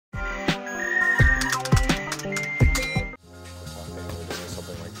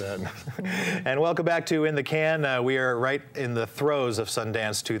good. And welcome back to In the Can. We are right in the throes of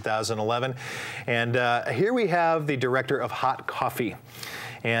Sundance 2011. And here we have the director of Hot Coffee.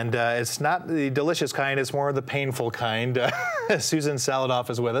 And it's not the delicious kind, it's more the painful kind. Susan Saladoff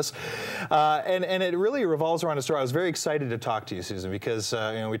is with us. And it really revolves around a story. I was very excited to talk to you, Susan, because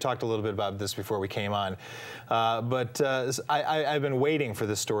we talked a little bit about this before we came on. I've been waiting for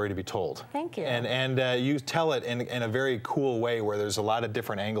this story to be told. Thank you. And you tell it in a very cool way where there's a lot of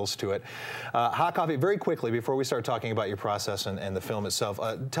different angles to it. Hot Coffee, very quickly, before we start talking about your process and the film itself,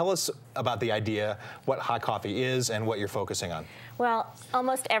 tell us about the idea, what Hot Coffee is, and what you're focusing on. Well,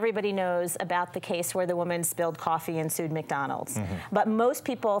 almost everybody knows about the case where the woman spilled coffee and sued McDonald's. But most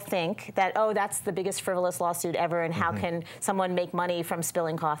people think that, oh, that's the biggest frivolous lawsuit ever, and how can someone make money from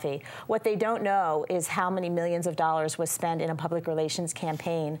spilling coffee? What they don't know is how many millions of dollars was spent in a public relations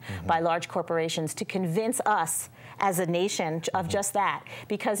campaign by large corporations to convince us as a nation of just that.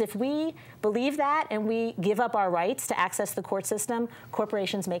 Because if we believe that and we give up our rights to access the court system,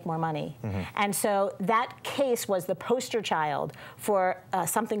 corporations make more money. And so that case was the poster child for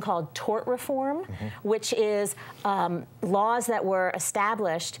something called tort reform, which is laws that were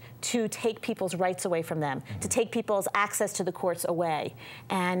established to take people's rights away from them, to take people's access to the courts away.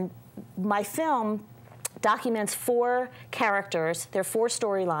 And my film documents 4 characters, there are 4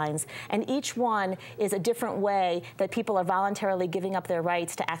 storylines, and each one is a different way that people are voluntarily giving up their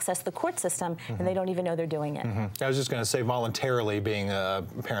rights to access the court system, and they don't even know they're doing it. I was just going to say voluntarily being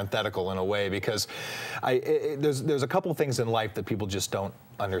parenthetical in a way, because there's a couple things in life that people just don't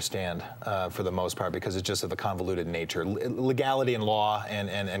understand for the most part, because it's just of the convoluted nature. Legality and law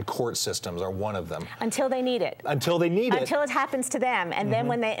and court systems are one of them. Until they need it. Until they need it. Until it happens to them. And then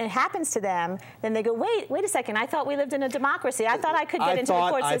when it happens to them, then they go, wait a second, I thought we lived in a democracy. I thought I could get into the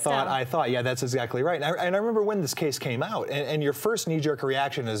court system. I thought, yeah, that's exactly right. And I remember when this case came out, and your first knee-jerk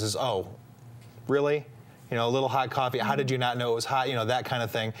reaction is, oh, really? You know, a little hot coffee. How did you not know it was hot? You know, that kind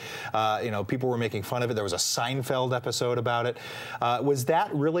of thing. People were making fun of it. There was a Seinfeld episode about it. Was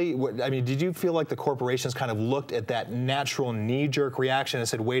that really, I mean, did you feel like the corporations kind of looked at that natural knee-jerk reaction and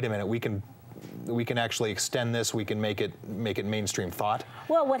said, wait a minute, we can actually extend this, we can make it mainstream thought?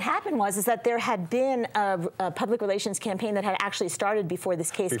 Well, what happened was that there had been a public relations campaign that had actually started before this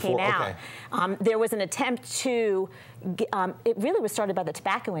case came out. Okay. There was an attempt to, it really was started by the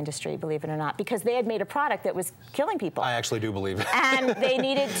tobacco industry, believe it or not, because they had made a product that was killing people. I actually do believe it. And they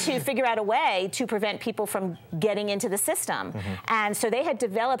needed to figure out a way to prevent people from getting into the system. And so they had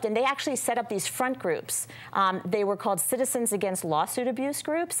developed, and they actually set up these front groups. They were called Citizens Against Lawsuit Abuse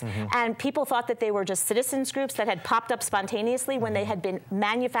groups, and people thought that they were just citizens groups that had popped up spontaneously when they had been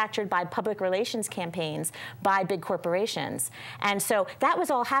manufactured by public relations campaigns by big corporations. And so that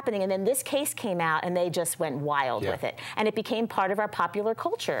was all happening, and then this case came out and they just went wild with it. And it became part of our popular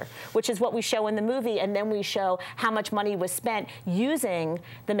culture, which is what we show in the movie, and then we show how much money was spent using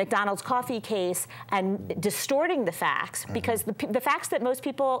the McDonald's coffee case and distorting the facts, because the facts that most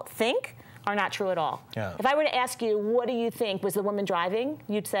people think are not true at all. If I were to ask you, what do you think, was the woman driving?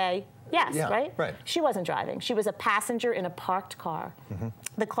 You'd say, yes, right? She wasn't driving. She was a passenger in a parked car.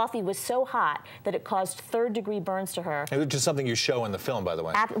 The coffee was so hot that it caused 3rd-degree burns to her. Which is something you show in the film, by the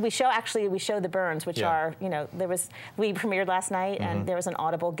way. We show the burns, which are, we premiered last night, and there was an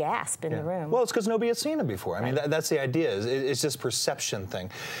audible gasp in the room. Well, it's because nobody had seen it before. I mean, that's the idea. It's this perception thing.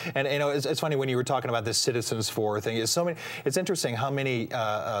 And it's funny when you were talking about this Citizens For thing. It's interesting how many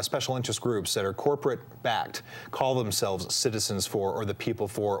special interest groups that are corporate-backed call themselves Citizens For or the People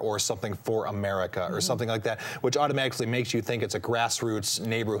For or something for America or something like that, which automatically makes you think it's a grassroots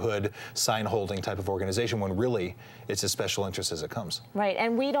neighborhood sign-holding type of organization, when really it's as special interest as it comes. Right,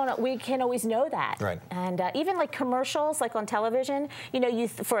 and we can't always know that. Right. And even like commercials, like on television,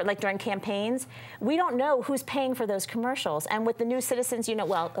 for like during campaigns, we don't know who's paying for those commercials. And with the new Citizens,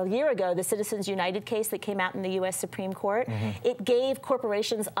 well, a year ago, the Citizens United case that came out in the U.S. Supreme Court, it gave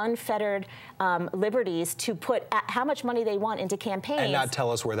corporations unfettered liberties to put how much money they want into campaigns. And not tell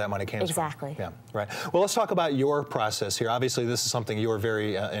us where that money came from. Exactly. Yeah, right. Well, let's talk about your process here. Obviously, this is something you're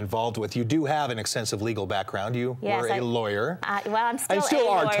very involved with. You do have an extensive legal background. You were a lawyer. Well, I'm still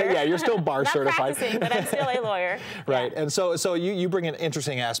a lawyer. Yeah, you're still bar certified. Not practicing, but I'm still a lawyer. Right, and so you bring an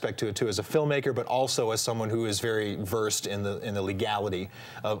interesting aspect to it too, as a filmmaker, but also as someone who is very versed in the legality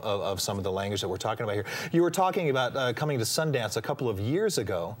of some of the language that we're talking about here. You were talking about coming to Sundance a couple of years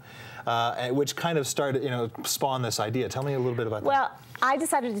ago, which kind of started, spawned this idea. Tell me a little bit about that. Well, I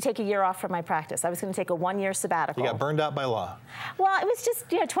decided to take a year off from my practice. I was going to take a 1-year sabbatical. You got burned out by law. Well, it was just,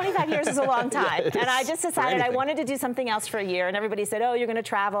 25 years is a long time. And I just decided I wanted to do something else for a year. And everybody said, oh, you're going to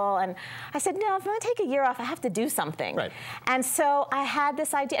travel. And I said, no, if I'm going to take a year off, I have to do something. Right. And so I had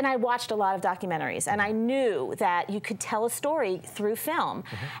this idea, and I watched a lot of documentaries. And I knew that you could tell a story through film.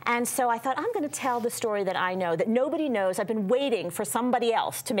 And so I thought, I'm going to tell the story that I know, that nobody knows. I've been waiting for somebody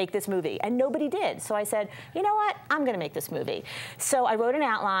else to make this movie. And nobody did. So I said, you know what? I'm going to make this movie. So I wrote an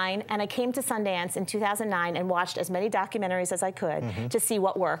outline, and I came to Sundance in 2009 and watched as many documentaries as I could to see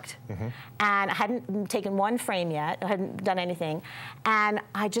what worked. And I hadn't taken one frame yet. I hadn't done anything. And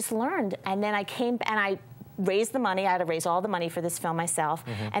I just learned. And then I came, and I raised the money. I had to raise all the money for this film myself.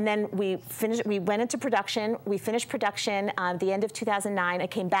 And then we went into production. We finished production at the end of 2009. I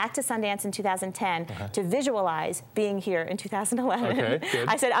came back to Sundance in 2010 to visualize being here in 2011. Okay, good.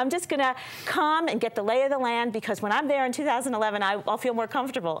 I said, I'm just going to come and get the lay of the land, because when I'm there in 2011, I'll feel more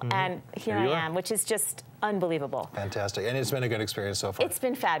comfortable. And here I am, which is just unbelievable. Fantastic. And it's been a good experience so far. It's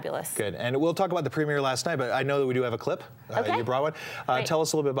been fabulous. Good. And we'll talk about the premiere last night, but I know that we do have a clip. Okay. You brought one. Tell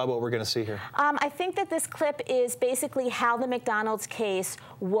us a little bit about what we're going to see here. I think that this clip is basically how the McDonald's case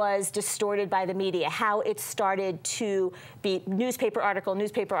was distorted by the media, how it started to be newspaper article,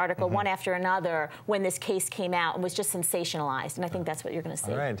 one after another when this case came out, and was just sensationalized. And I think that's what you're going to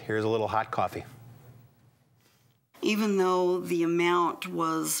see. All right. Here's a little hot coffee. Even though the amount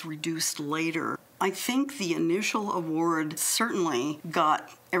was reduced later, I think the initial award certainly got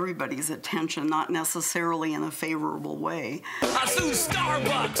everybody's attention, not necessarily in a favorable way. I sued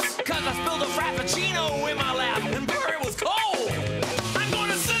Starbucks because I spilled a Frappuccino in my lap and it was cold. I'm going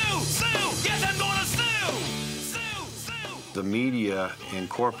to sue! Yes, I'm going to sue! The media in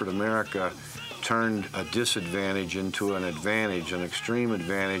corporate America turned a disadvantage into an advantage, an extreme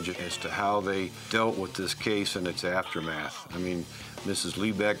advantage as to how they dealt with this case and its aftermath. I mean, Mrs.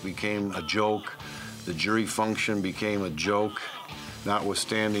 Liebeck became a joke. The jury function became a joke,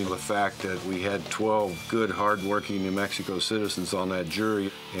 notwithstanding the fact that we had 12 good, hard-working New Mexico citizens on that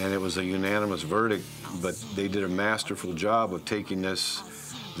jury, and it was a unanimous verdict. But they did a masterful job of taking this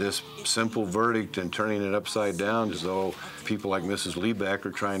simple verdict and turning it upside down, as though people like Mrs. Liebeck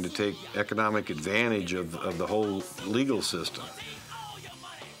are trying to take economic advantage of the whole legal system.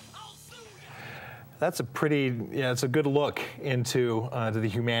 That's a it's a good look into to the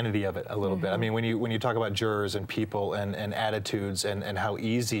humanity of it a little bit. I mean, when you talk about jurors and people and attitudes and how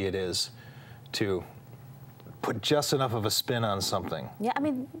easy it is to put just enough of a spin on something. Yeah, I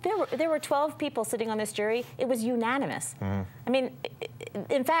mean, there were 12 people sitting on this jury. It was unanimous. I mean,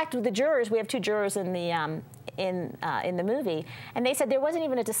 in fact, the jurors, we have 2 jurors in the movie, and they said there wasn't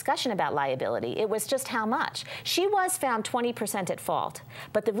even a discussion about liability. It was just how much. She was found 20% at fault,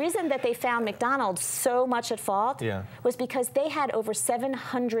 but the reason that they found McDonald's so much at fault was because they had over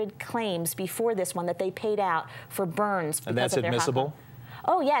 700 claims before this one that they paid out for burns because and that's of their admissible?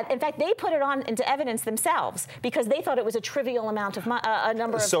 Oh, yeah. In fact, they put it on into evidence themselves because they thought it was a trivial amount of a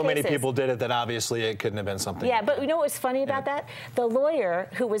number of So cases. many people did it that obviously it couldn't have been something. Yeah, but you know what was funny about that? The lawyer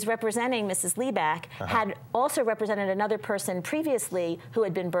who was representing Mrs. Liebeck had also represented another person previously who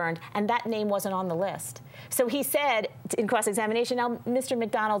had been burned, and that name wasn't on the list. So he said in cross-examination, now, Mr.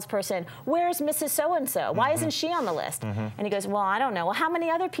 McDonald's person, where's Mrs. So-and-so? Why isn't she on the list? And he goes, well, I don't know. Well, how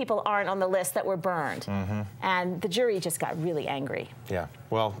many other people aren't on the list that were burned? And the jury just got really angry. Yeah.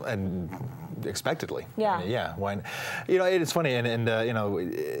 Well, and expectedly. Yeah. I mean, yeah. When, you know, it's funny, and you know,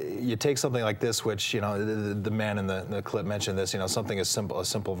 you take something like this, which, you know, the man in the clip mentioned this, you know, something as simple, a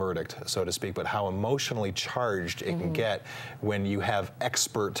simple verdict, so to speak, but how emotionally charged it can get when you have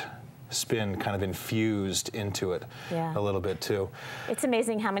expert spin kind of infused into it a little bit too. It's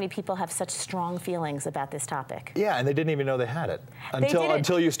amazing how many people have such strong feelings about this topic. Yeah, and they didn't even know they had it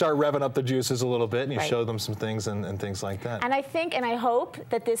until you start revving up the juices a little bit and you show them some things and things like that. And I think and I hope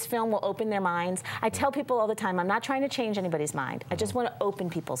that this film will open their minds. I tell people all the time, I'm not trying to change anybody's mind. I just want to open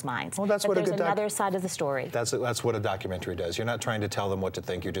people's minds. Well, that's what there's another side of the story. That's what a documentary does. You're not trying to tell them what to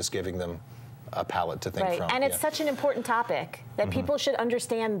think. You're just giving them a palette to think from. And it's such an important topic that people should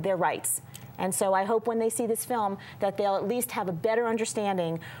understand their rights. And so I hope when they see this film that they'll at least have a better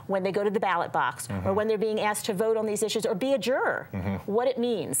understanding when they go to the ballot box or when they're being asked to vote on these issues or be a juror, what it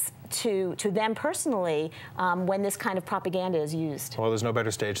means to them personally when this kind of propaganda is used. Well, there's no better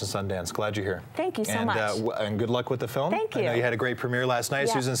stage than Sundance. Glad you're here. Thank you so much. And good luck with the film. Thank you. I know you had a great premiere last night,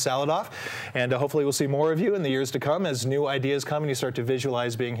 Susan Saladoff. And hopefully we'll see more of you in the years to come as new ideas come and you start to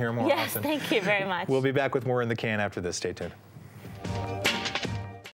visualize being here more often. Yes, thank you very much. We'll be back with more in the can after this. Stay tuned.